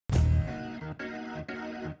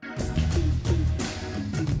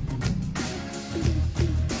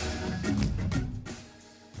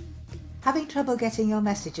Having trouble getting your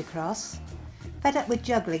message across? Fed up with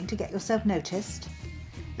juggling to get yourself noticed?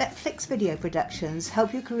 Let Flix Video Productions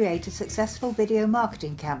help you create a successful video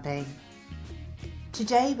marketing campaign.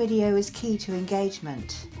 Today, video is key to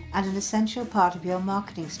engagement and an essential part of your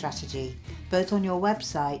marketing strategy, both on your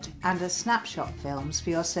website and as snapshot films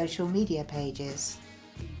for your social media pages.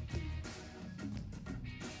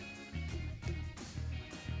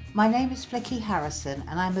 My name is Flicky Harrison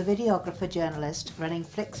and I'm a videographer journalist running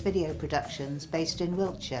Flix Video Productions based in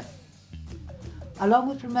Wiltshire. Along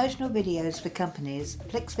with promotional videos for companies,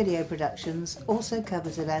 Flix Video Productions also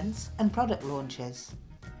covers events and product launches.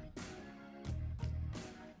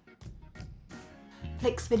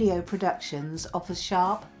 Flix Video Productions offers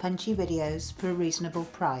sharp, punchy videos for a reasonable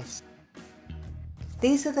price.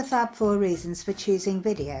 These are the Fab 4 reasons for choosing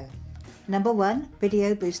video. Number 1,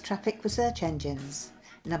 video boosts traffic for search engines.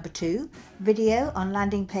 Number 2, video on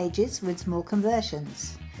landing pages wins more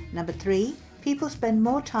conversions. Number 3, people spend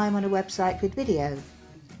more time on a website with video.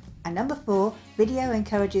 And number 4, video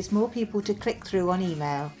encourages more people to click through on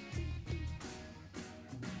email.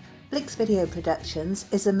 Flix Video Productions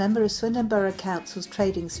is a member of Swindon Borough Council's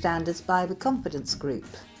trading standards by the Confidence Group.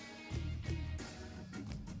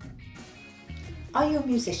 Are you a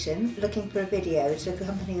musician looking for a video to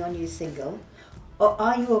accompany your new single? Or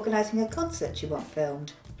are you organising a concert you want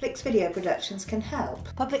filmed? Flix Video Productions can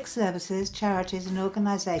help. Public services, charities and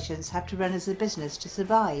organisations have to run as a business to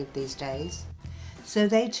survive these days. So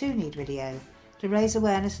they too need video to raise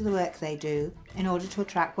awareness of the work they do in order to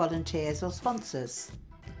attract volunteers or sponsors.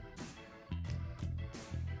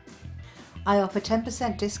 I offer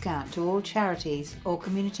 10% discount to all charities or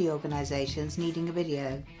community organisations needing a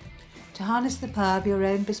video. To harness the power of your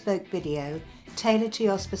own bespoke video, tailored to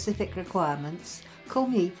your specific requirements, call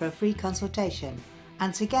me for a free consultation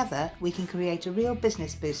and together we can create a real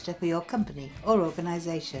business booster for your company or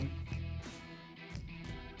organisation.